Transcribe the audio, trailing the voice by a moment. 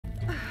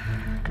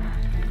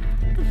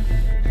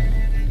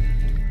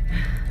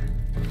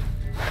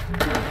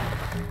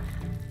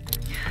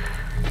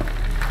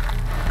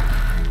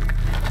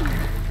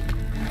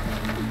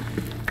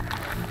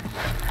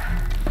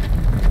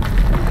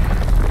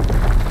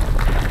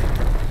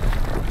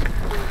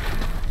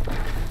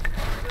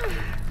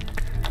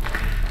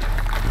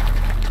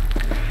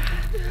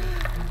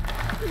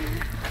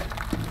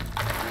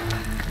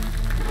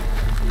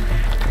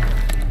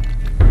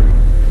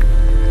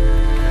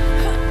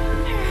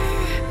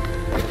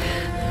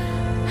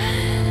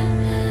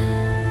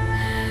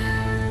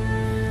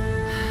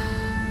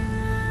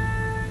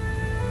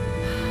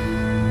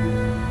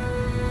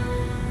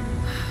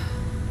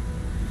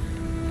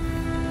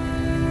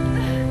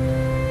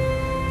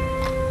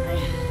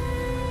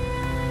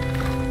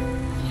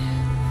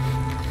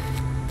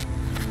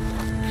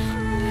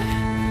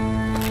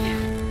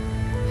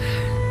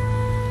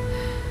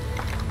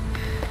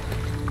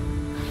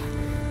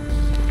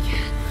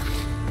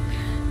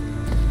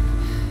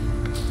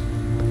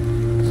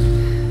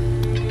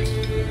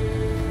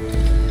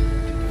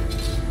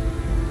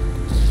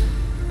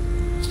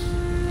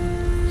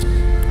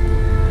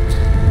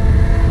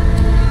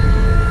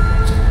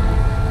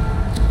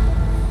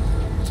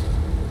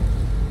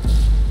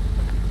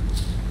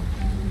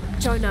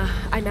Jonah,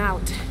 I'm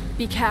out.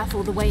 Be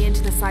careful, the way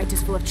into the site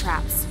is full of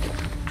traps.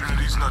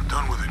 Trinity's not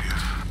done with it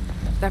yet.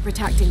 They're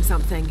protecting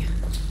something.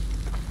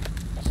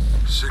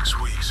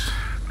 6 weeks,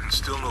 and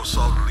still no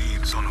solid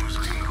leads on who's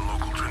leading the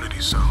local Trinity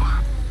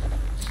cell.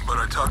 But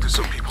I talked to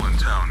some people in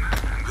town,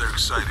 and they're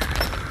excited.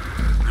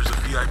 There's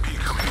a VIP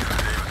coming in the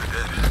Day of the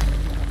Dead.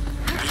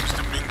 Name's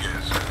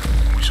Dominguez.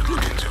 We should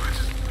look into it.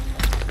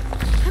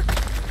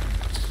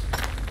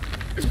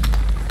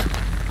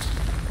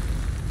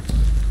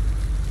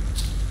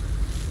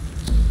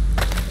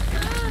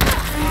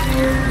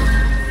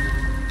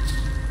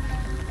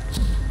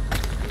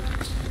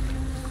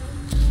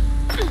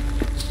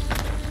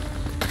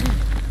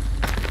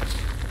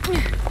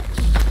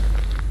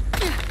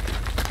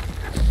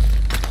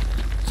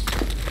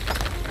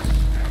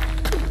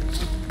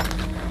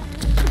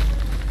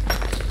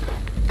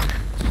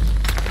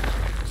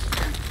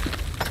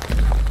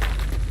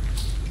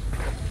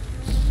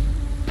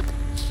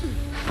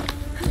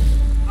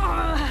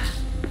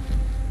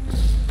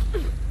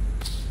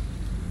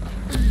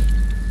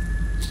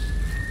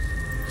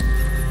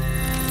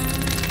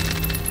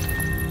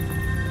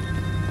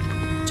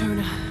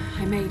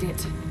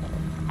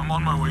 I'm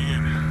on my way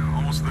in.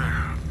 Almost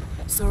there.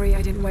 Sorry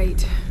I didn't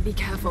wait. Be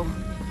careful.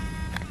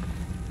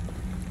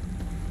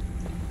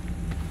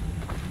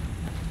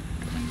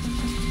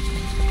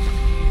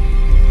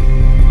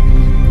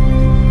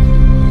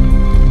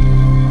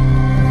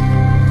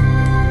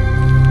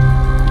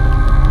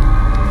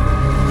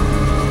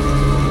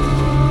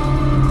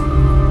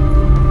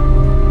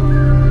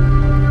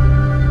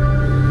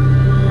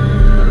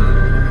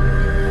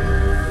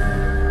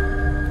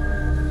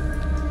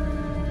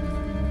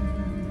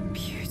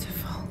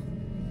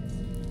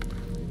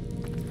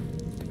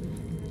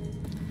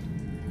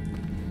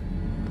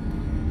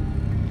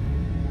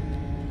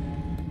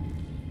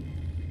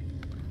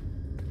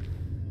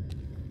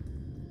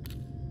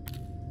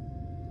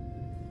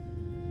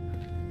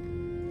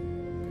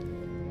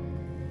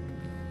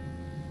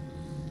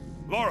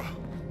 Lara!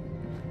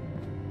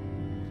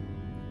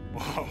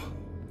 Wow.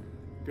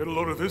 Get a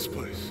load of this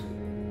place.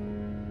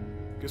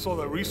 Guess all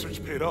that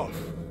research paid off.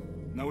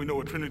 Now we know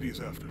what Trinity is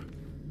after.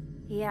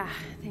 Yeah,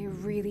 they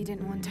really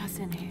didn't want us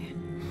in here.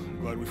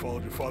 I'm glad we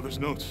followed your father's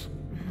notes.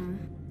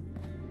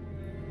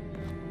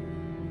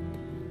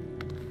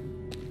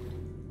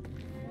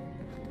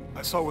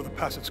 I saw where the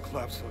passage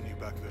collapsed on you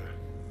back there.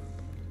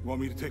 You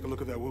want me to take a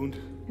look at that wound?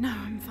 No,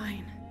 I'm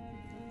fine.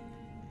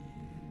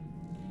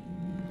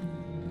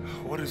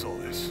 What is all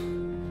this?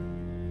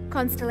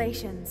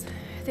 Constellations.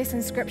 This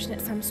inscription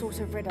is some sort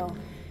of riddle.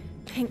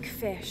 Pink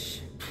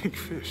fish. Pink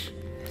fish?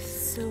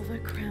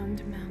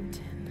 Silver-crowned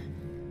mountain.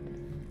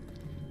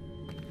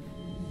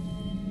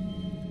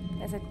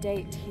 There's a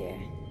date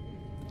here.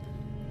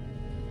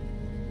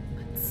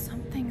 But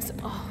something's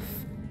off.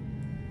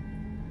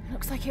 It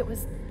looks like it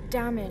was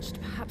damaged,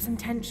 perhaps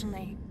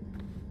intentionally.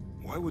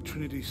 Why would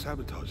Trinity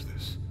sabotage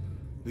this?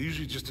 They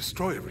usually just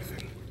destroy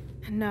everything.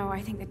 No,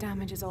 I think the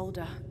damage is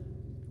older.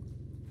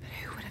 But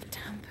who would have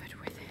tampered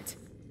with it?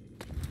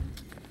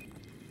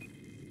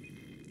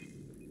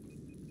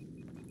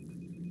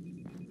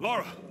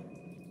 Lara!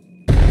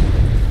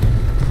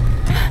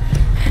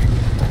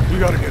 We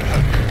gotta get out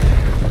of here.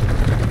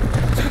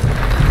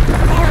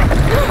 Lara!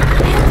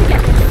 I have to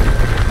get this.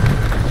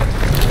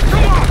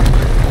 Come on!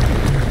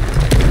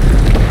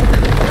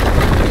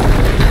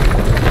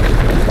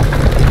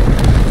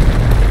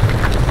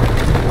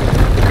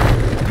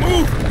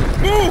 Move!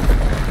 Move!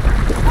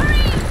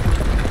 Hurry!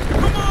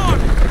 Come on!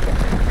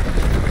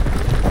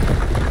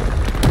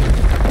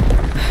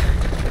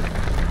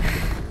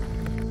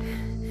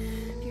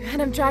 If you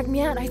hadn't dragged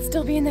me out, I'd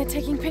still be in there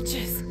taking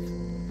pictures.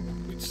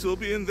 We'd still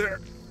be in there.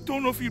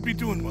 Don't know if you'd be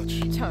doing much.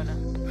 Jonah.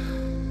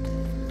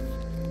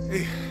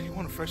 Hey, you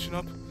want to freshen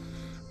up?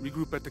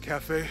 Regroup at the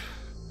cafe?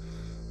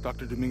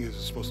 Dr. Dominguez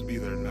is supposed to be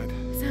there tonight.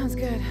 Sounds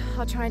good.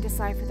 I'll try and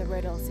decipher the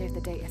riddle, see if the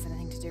date has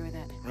anything to do with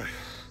it. Right.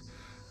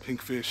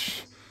 Pink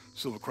fish,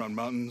 Silver Crown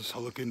Mountains,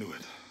 I'll look into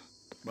it.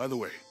 By the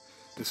way,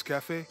 this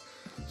cafe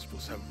is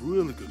supposed to have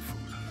really good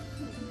food.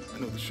 I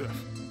know the chef.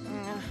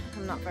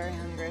 I'm not very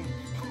hungry.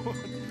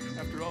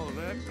 After all of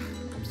that,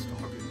 I'm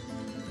starving.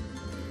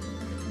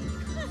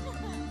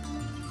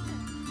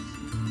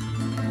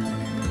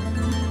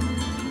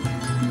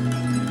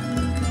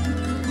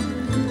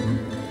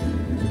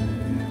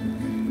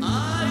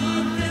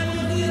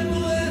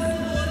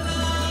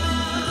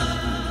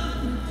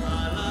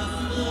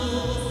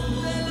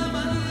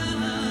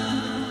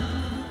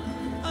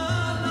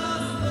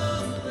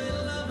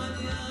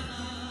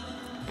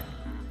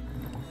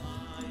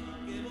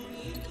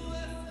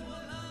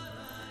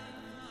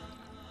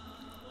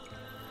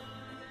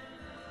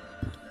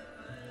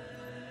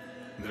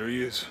 There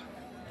he is.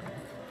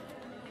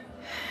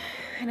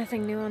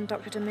 Anything new on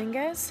Dr.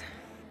 Dominguez?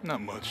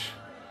 Not much.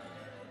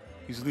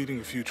 He's leading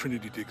a few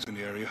Trinity digs in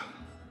the area.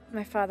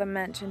 My father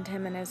mentioned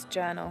him in his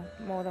journal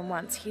more than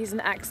once. He's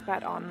an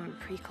expert on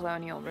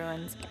pre-colonial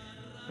ruins.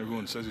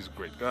 Everyone says he's a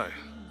great guy.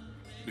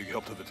 Big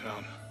help to the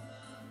town.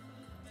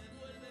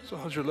 So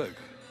how's your leg?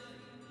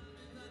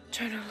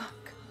 Jonah,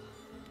 look.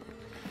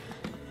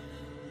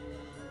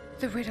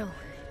 The riddle.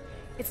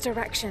 Its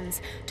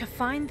directions. To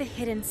find the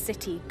hidden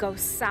city, go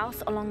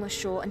south along the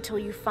shore until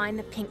you find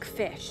the pink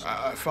fish.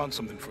 I found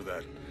something for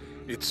that.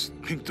 It's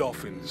pink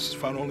dolphins,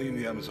 found only in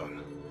the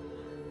Amazon.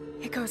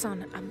 It goes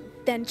on.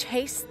 Then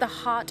chase the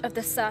heart of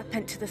the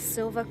serpent to the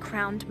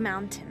silver-crowned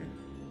mountain.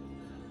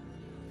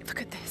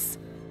 Look at this.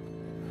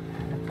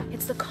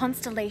 It's the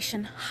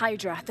constellation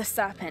Hydra, the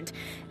serpent.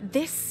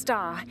 This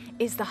star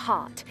is the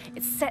heart.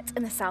 It's set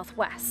in the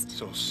southwest.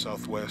 So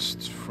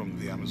southwest from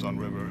the Amazon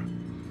River.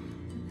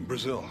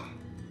 Brazil.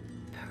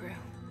 Peru.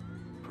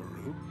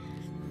 Peru?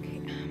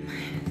 Okay,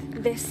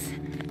 this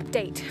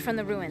date from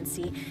the ruins,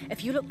 see?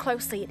 If you look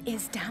closely, it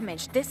is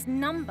damaged. This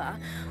number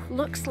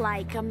looks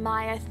like a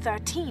Maya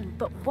 13,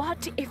 but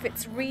what if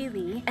it's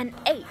really an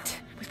 8?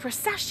 With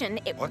precession,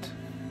 it... What?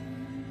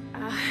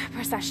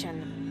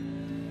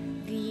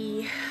 Precession.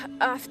 The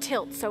Earth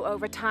tilts, so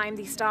over time,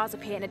 these stars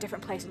appear in a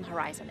different place on the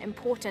horizon.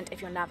 Important if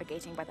you're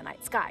navigating by the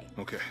night sky.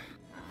 Okay.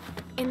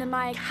 In the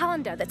Maya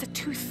calendar, that's a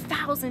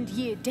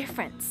 2,000-year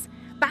difference.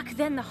 Back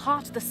then, the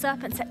heart of the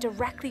serpent set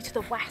directly to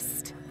the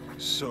west.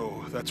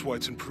 So, that's why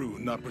it's in Peru,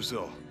 not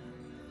Brazil.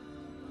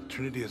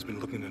 Trinity has been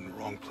looking in the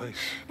wrong place.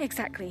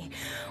 Exactly.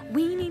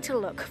 We need to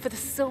look for the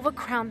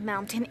silver-crowned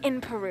mountain in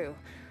Peru.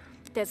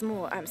 There's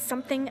more.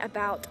 Something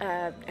about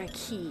a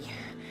key.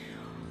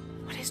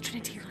 What is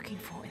Trinity looking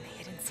for in the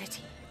hidden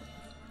city?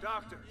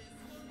 Doctor,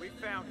 we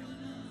found it.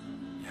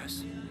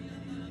 Yes.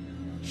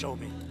 Show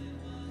me.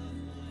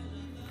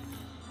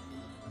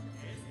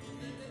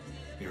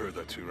 You heard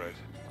that too, right?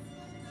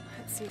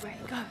 Let's see where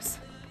he goes.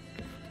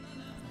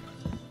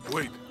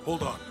 Wait,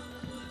 hold on.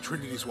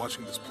 Trinity's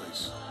watching this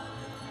place.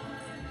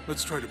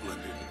 Let's try to blend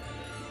in.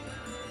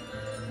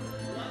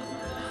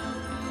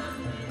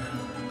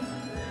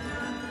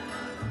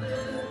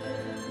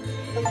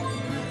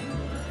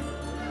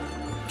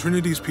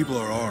 Trinity's people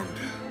are armed.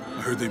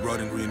 I heard they brought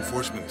in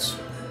reinforcements.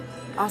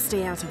 I'll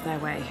stay out of their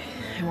way.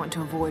 I want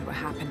to avoid what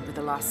happened with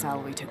the last cell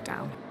we took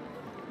down.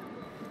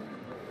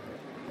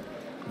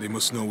 They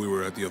must know we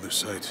were at the other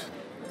site.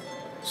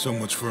 So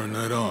much for a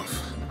night off.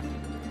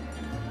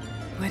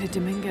 Where did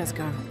Dominguez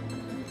go?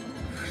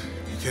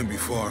 He can't be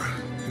far.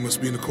 He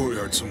must be in the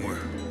courtyard somewhere.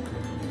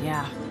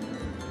 Yeah,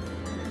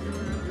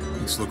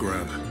 Let's look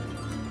around.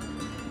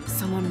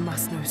 someone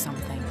must know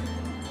something.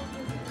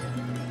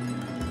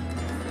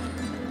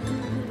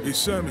 Hey,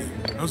 Sammy,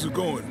 how's it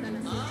going?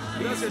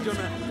 Gracias,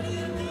 Jonah.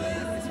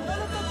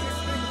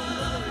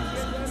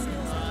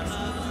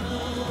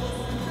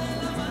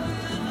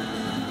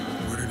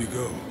 Where did he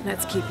go?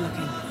 Let's keep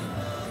looking.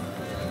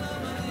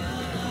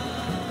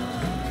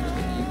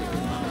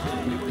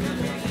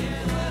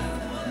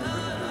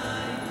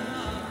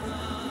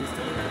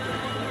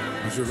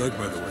 How's your leg,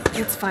 by the way?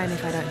 It's fine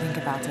if I don't think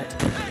about it.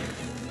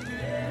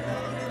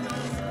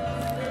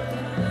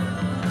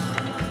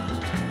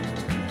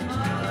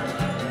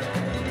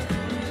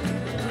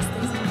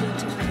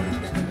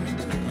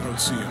 I don't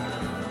see him.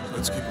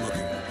 Let's keep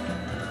looking.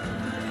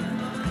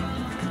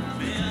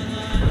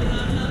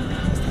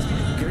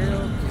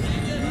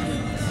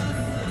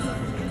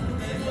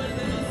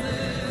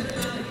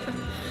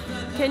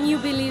 Can you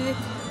believe it?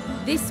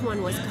 This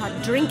one was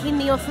caught drinking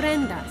the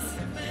ofrendas.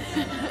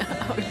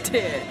 Oh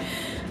dear.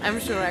 I'm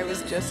sure I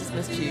was just as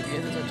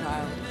mischievous as a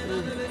child.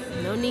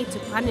 No need to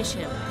punish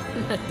him.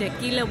 The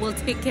tequila will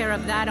take care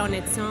of that on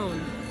its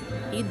own.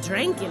 He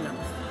drank enough.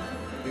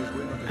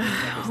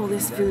 All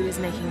this food is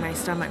making my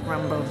stomach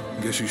rumble.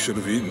 Guess you should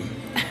have eaten.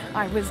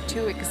 I was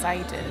too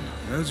excited.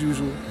 As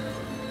usual.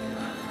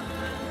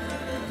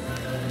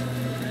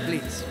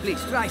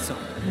 Please, try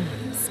some.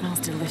 Smells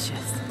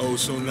delicious. Oh,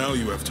 so now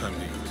you have time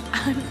to eat.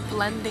 I'm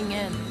blending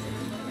in.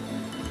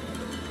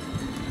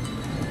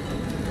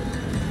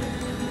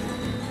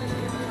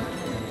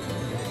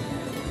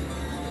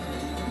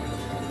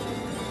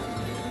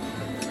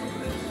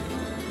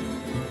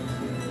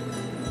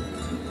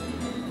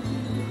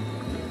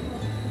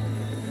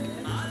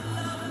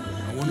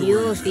 I wonder where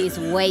Youth he's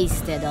is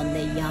wasted on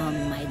the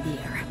young, my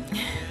dear.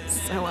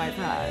 So I've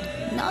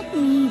heard. Not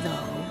me,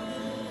 though.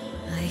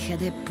 I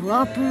had a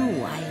proper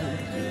wild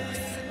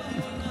youth.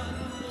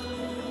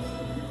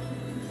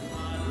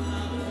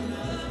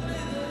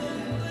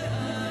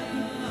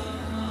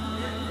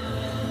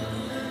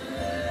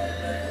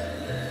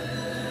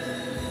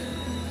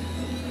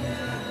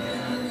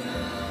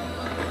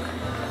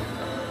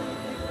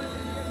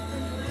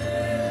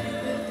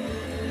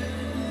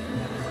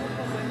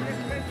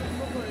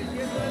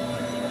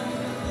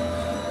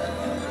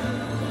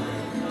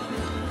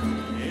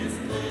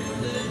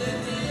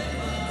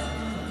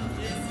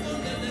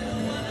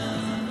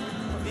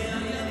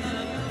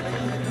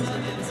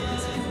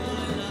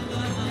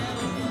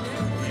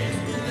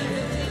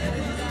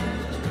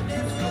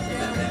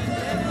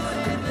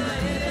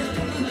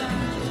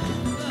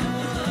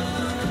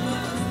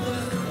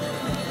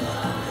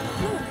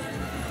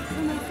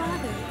 For my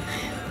father.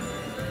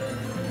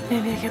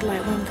 Maybe I could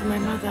light one for my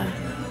mother.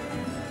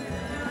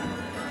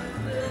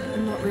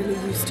 I'm not really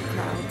used to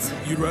crowds.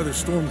 You'd rather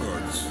storm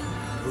guards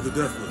or the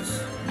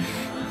deathless?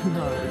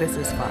 No, this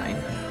is fine.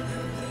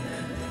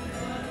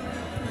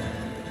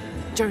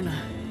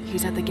 Jonah,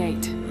 he's at the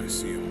gate. I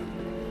see him.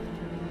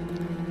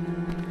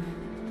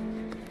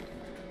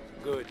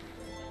 Good.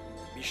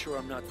 Be sure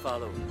I'm not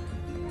followed.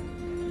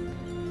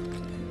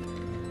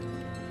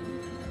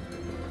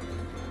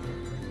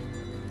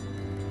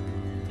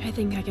 I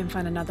think I can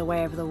find another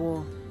way over the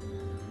wall.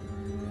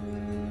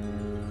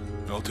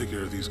 I'll take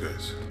care of these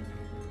guys.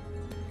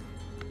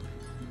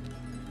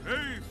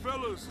 Hey,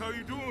 fellas, how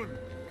you doing?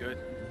 Good.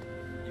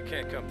 You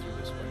can't come through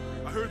this way.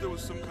 I heard there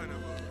was some kind of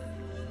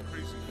a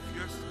crazy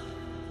fiesta,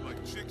 like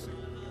chicks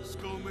in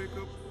skull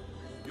makeup.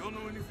 Y'all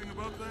know anything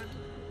about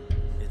that?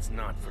 It's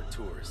not for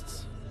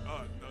tourists.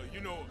 You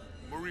know,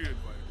 Maria invited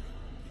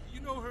me.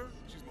 You know her?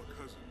 She's my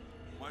cousin.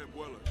 My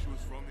abuela, she was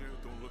from here,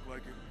 don't look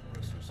like it,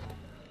 rest her soul.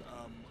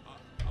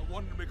 I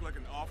wanted to make like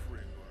an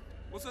offering.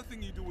 What's that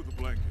thing you do with the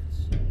blankets?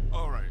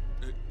 All right,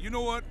 you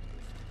know what?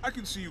 I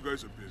can see you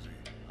guys are busy.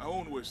 I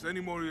won't waste any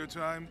more of your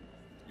time.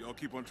 Y'all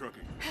keep on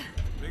trucking.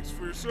 Thanks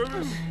for your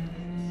service.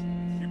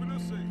 Keeping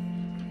us safe.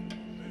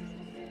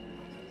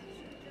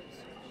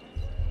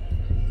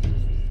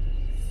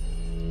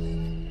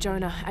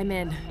 Jonah, I'm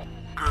in.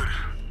 Good.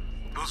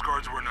 Those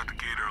guards weren't at the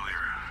gate earlier.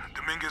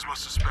 Dominguez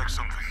must suspect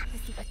something.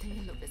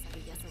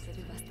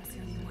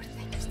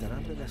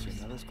 ¿Estarán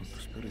relacionadas con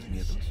tus peores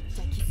miedos?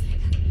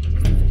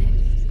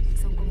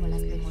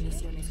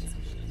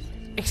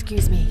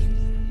 Excuse me.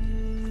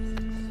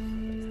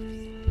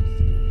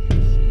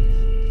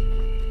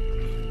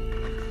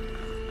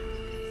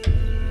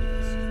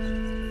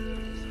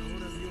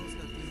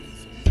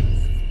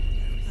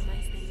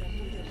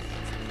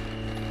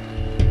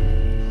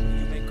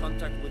 You made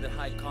contact with the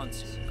High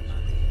Consul.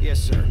 Yes,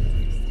 sir.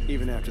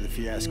 Even after the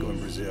fiasco in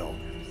Brazil.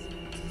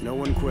 No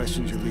one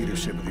questions your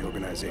leadership of the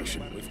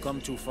organization. We've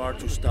come too far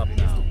to stop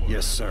now.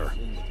 Yes, sir.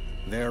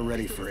 They're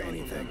ready for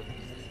anything.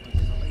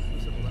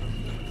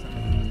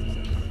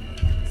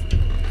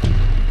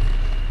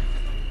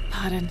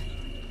 Pardon.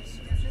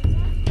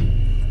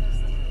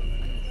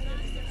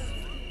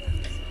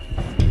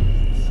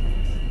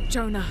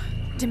 Jonah,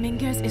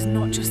 Dominguez is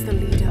not just the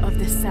leader of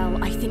this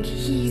cell. I think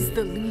he's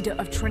the leader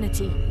of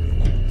Trinity.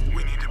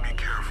 We need to be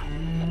careful.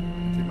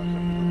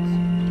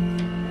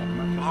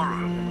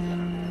 Lara.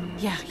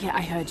 Yeah,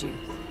 I heard you.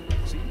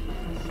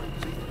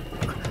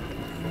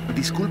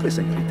 Disculpe,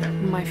 señorita.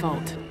 My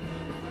fault.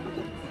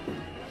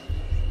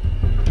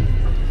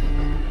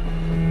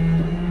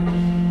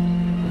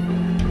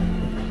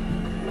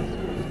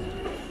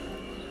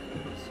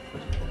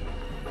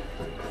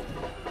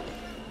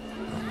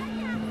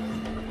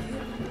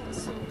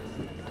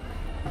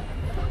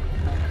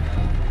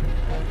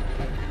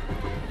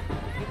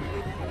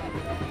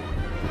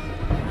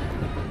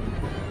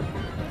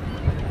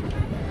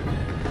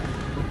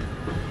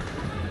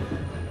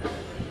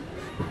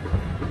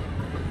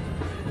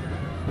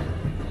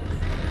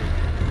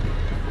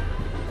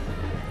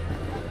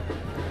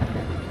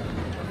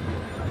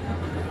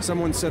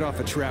 Someone set off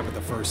a trap at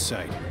the first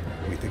site.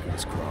 We think it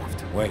was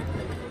Croft. Wait,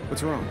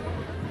 What's wrong?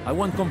 I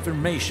want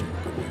confirmation,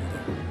 Commander.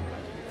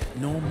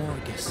 No more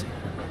guessing.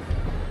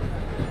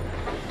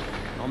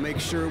 I'll make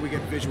sure we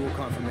get visual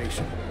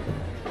confirmation.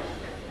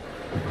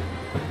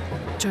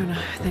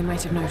 Jonah, they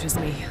might have noticed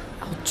me.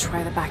 I'll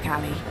try the back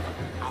alley.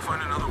 I'll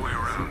find another way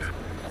around.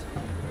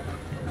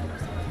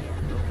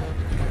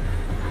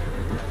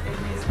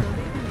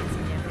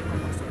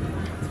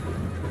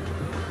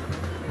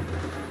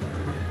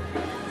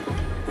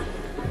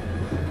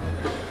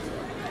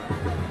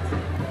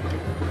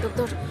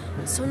 Doctor,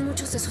 son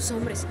muchos de sus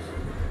hombres.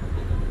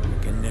 You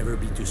can never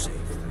be too safe.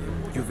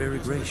 You're very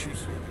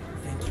gracious.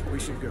 Thank you. We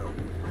should go.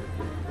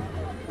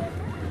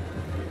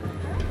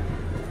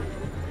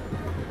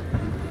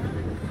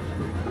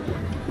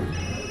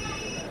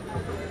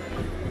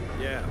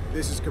 Yeah,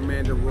 this is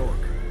Commander Rourke.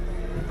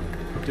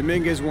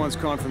 Dominguez wants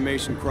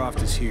confirmation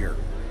Croft is here.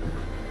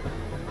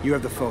 You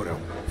have the photo.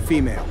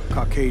 Female,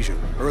 Caucasian,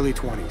 early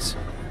 20s.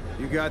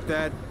 You got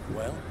that?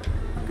 Well,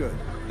 Good.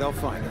 They'll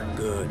find her.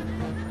 good.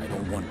 I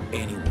don't want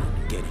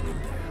anyone getting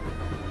in there.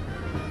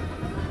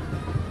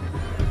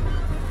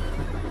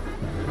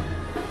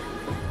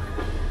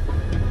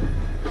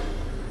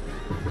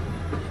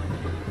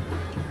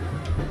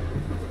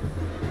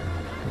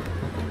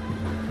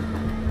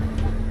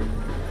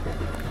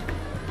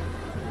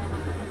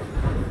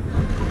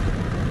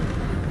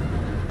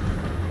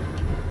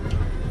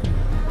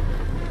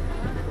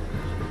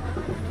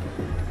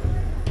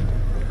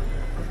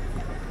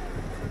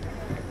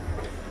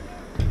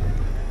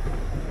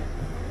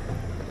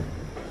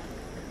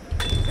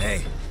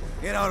 Hey,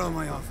 get out of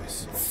my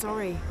office.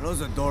 Sorry. Close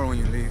the door when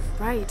you leave.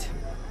 Right.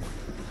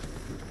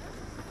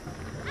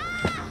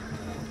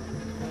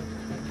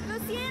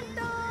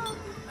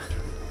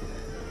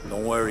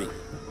 Don't worry.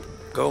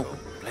 Go,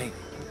 play.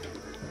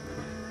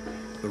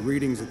 The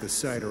readings at the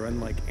site are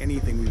unlike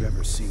anything we've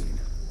ever seen.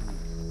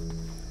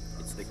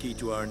 It's the key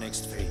to our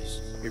next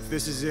phase. If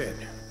this is it,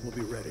 we'll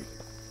be ready.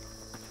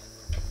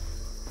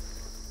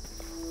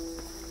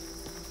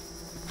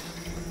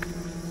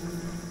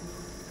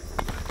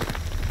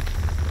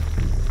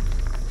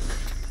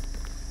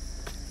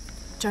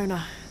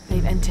 Jonah,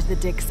 they've entered the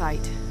dig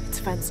site. It's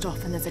fenced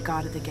off and there's a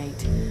guard at the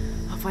gate.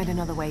 I'll find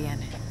another way in.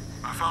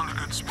 I found a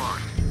good spot.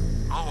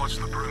 I'll watch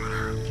the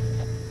perimeter.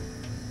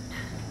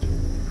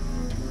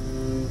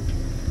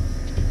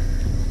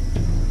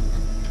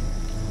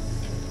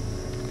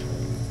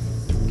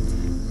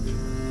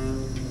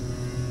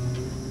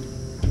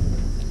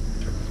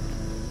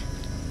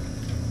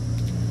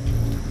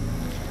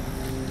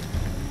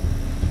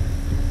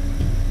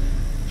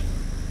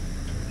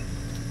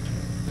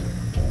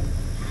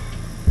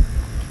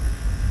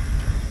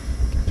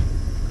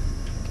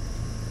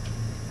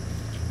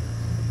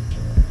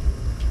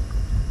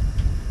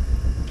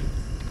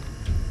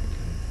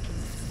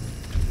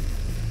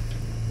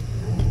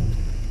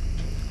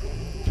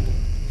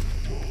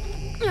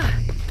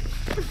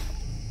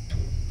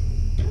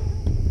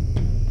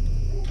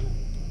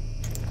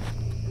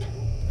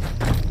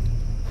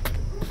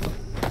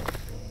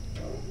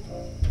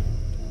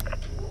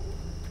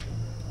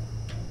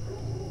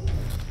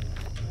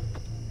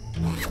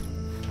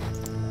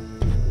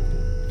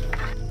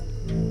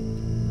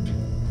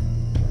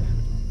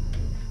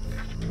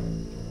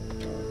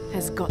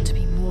 There's got to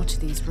be more to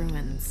these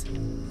ruins.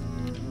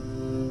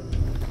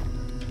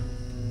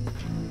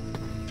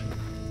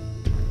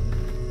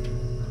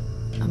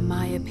 A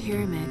Maya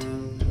pyramid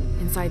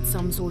inside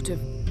some sort of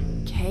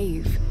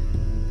cave.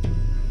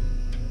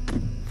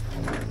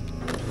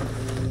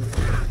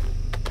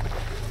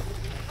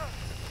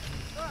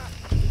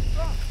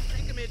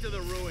 Take him into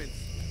the ruins.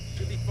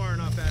 Should be far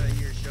enough out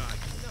of earshot.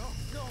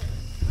 No,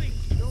 please,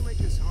 don't make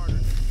this harder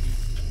than it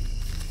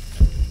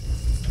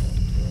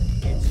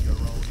needs. It's your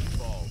own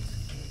fault.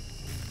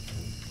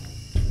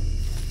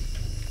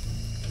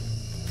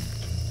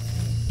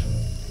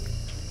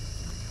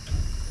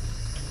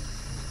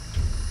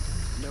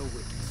 No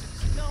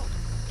witnesses. No!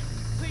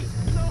 Please,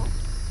 no!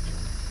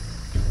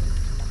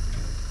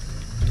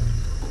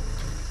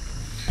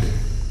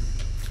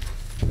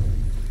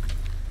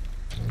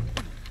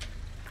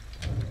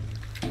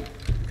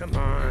 Come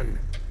on,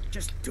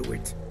 just do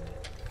it.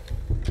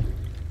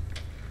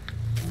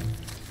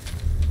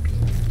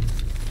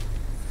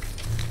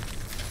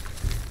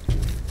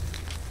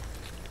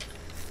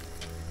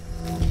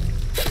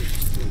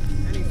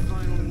 Any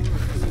final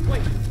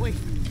words? Wait.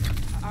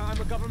 I'm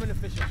a government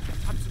official.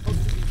 I'm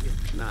supposed to be here.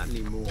 Not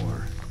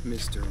anymore,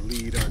 Mr.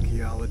 Lead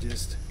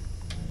Archaeologist.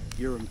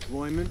 Your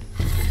employment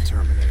has been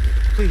terminated.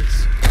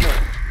 Please, no.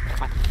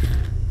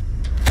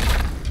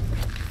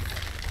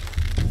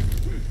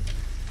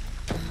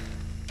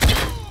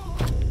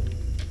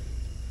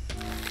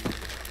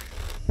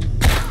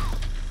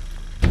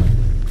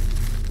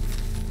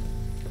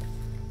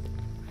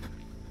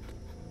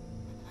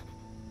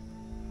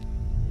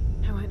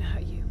 I won't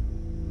hurt you.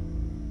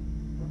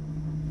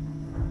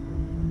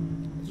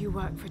 You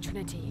work for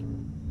Trinity.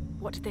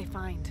 What did they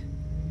find?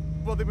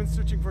 Well, they've been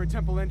searching for a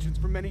temple entrance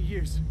for many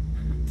years.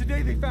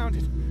 Today they found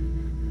it.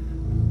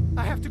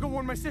 I have to go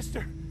warn my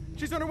sister.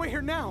 She's on her way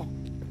here now.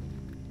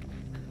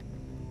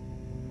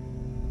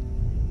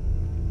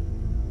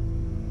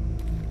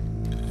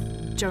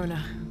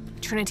 Jonah,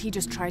 Trinity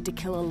just tried to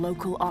kill a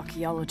local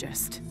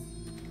archaeologist.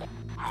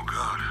 Oh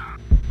God.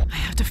 I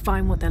have to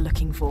find what they're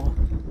looking for.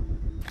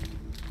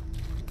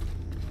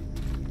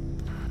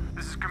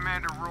 This is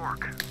Commander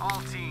Rourke.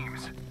 All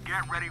teams,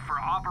 get ready for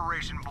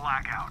Operation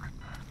Blackout.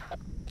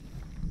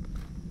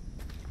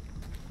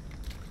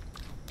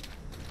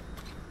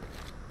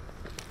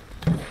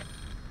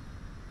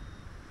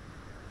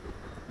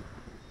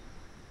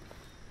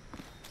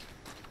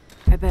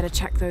 I better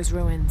check those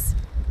ruins.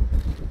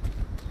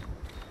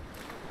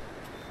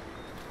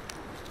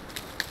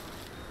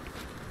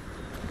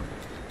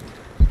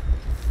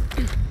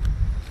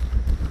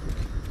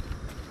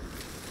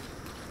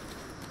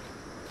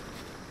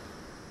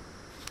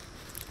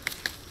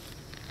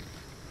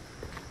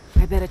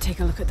 I better take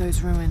a look at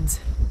those ruins.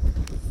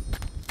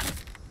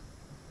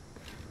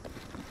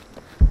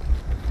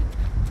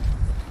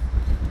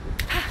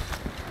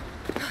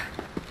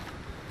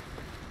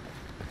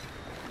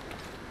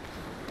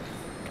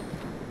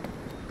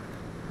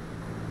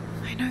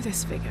 I know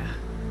this figure.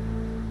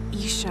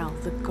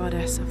 Ishel, the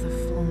goddess of the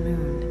full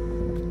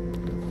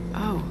moon.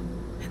 Oh,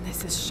 and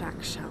this is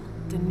Shakshel,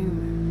 the new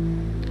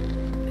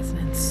moon. There's an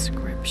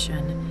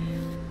inscription.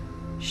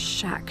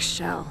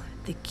 Shakshel,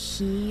 the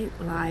key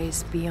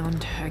lies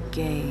beyond her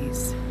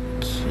gaze.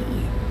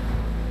 Key.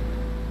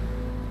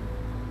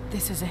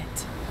 This is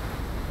it.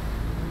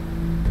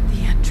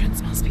 The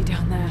entrance must be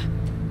down there.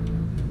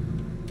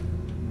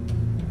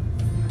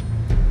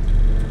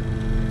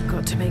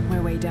 Got to make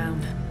my way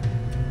down.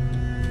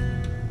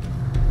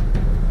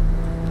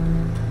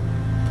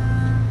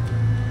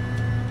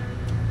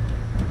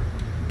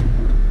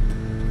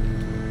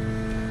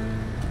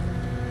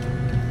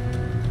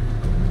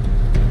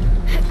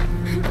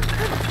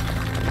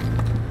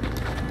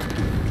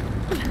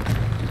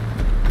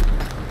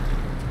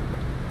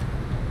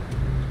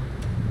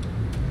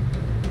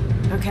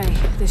 Okay,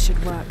 this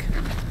should work.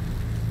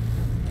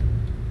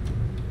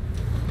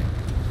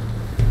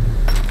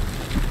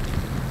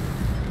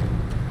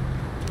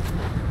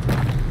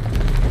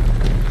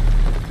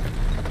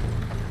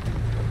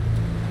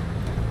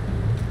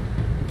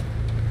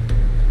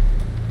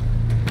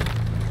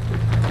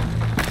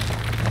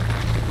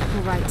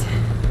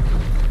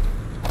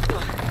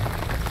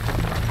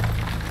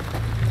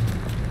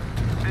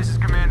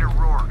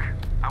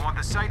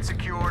 site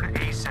secured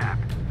ASAP.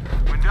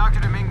 When Dr.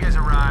 Dominguez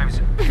arrives,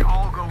 we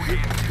all go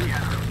in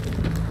together.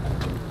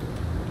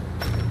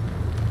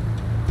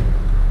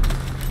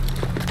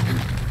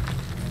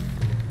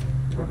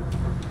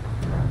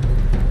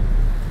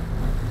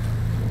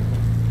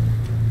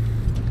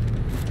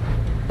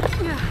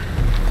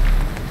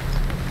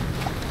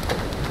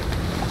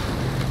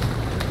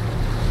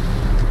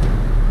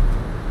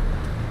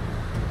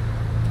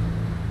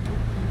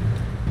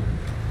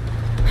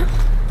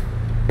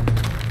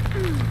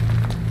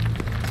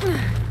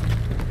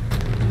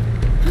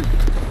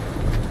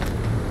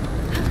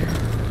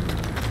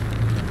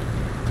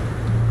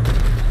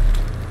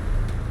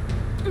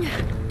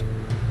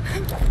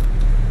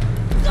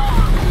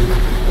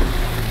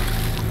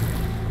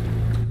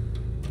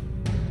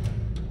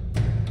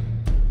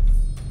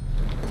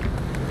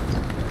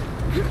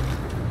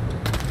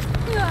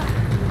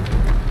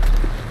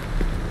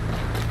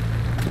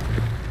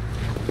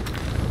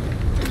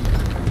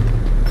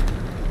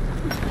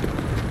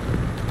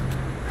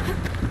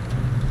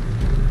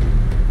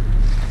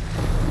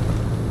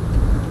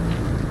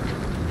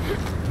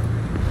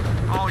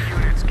 All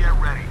units, get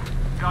ready.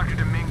 Dr.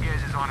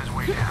 Dominguez is on his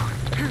way down.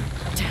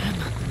 Damn,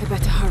 I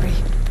better hurry.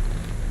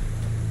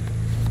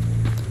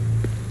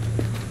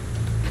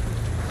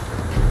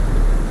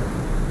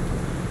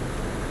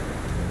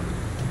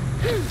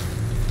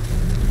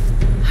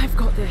 I've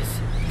got this.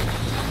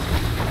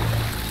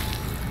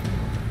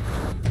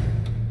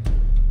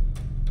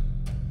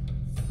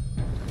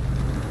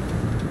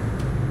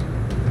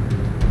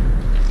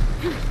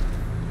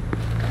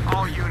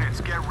 All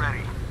units, get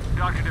ready.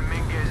 Dr.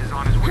 Dominguez is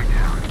on his way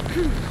down.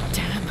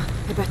 Damn,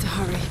 I better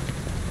hurry.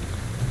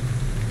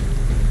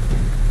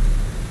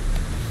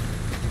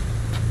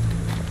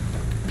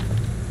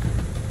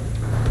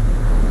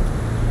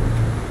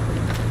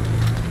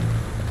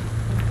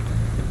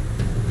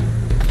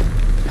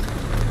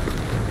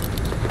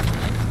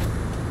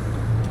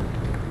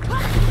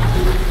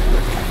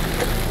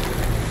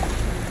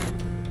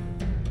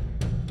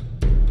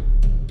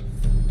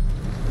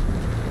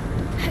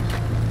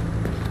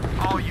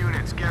 All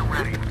units, get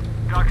ready.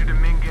 Dr.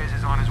 Dominguez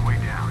is on his way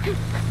down.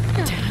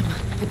 Damn,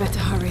 I better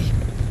hurry.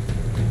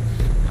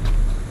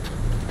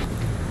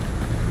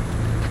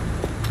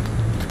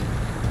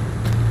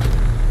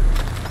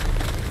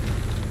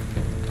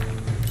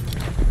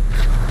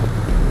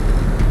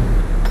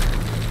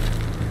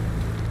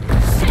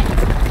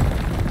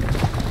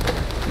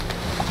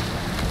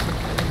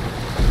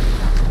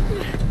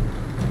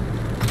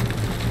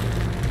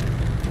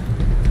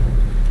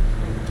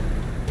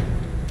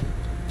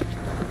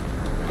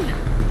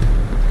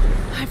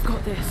 I've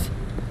got this.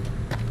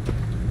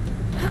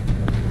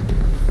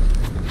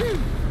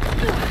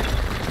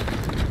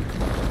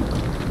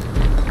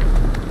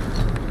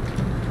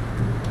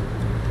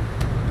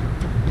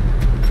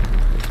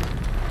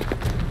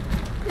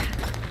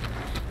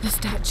 The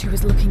statue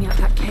is looking at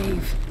that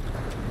cave.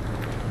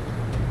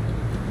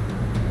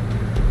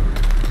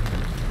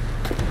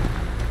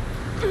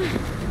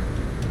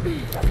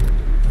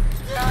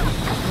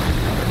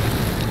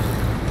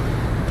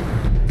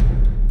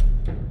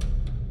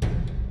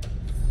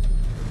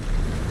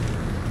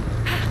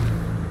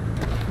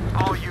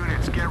 All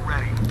units, get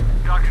ready.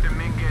 Dr.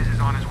 Dominguez is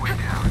on his way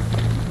down.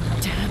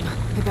 Damn,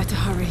 I better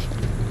hurry.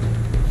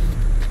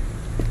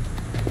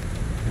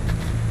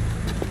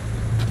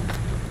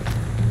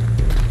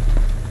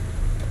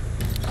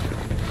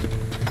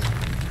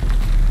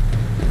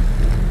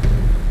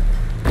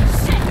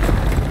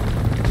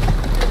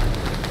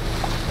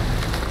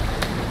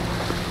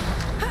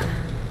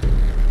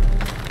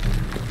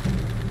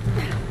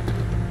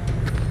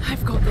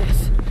 I've got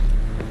this.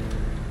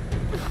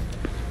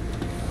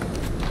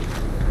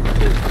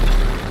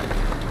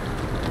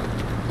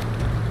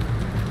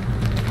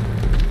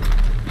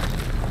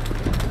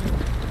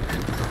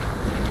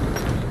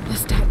 The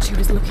statue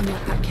is looking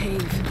at that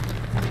cave.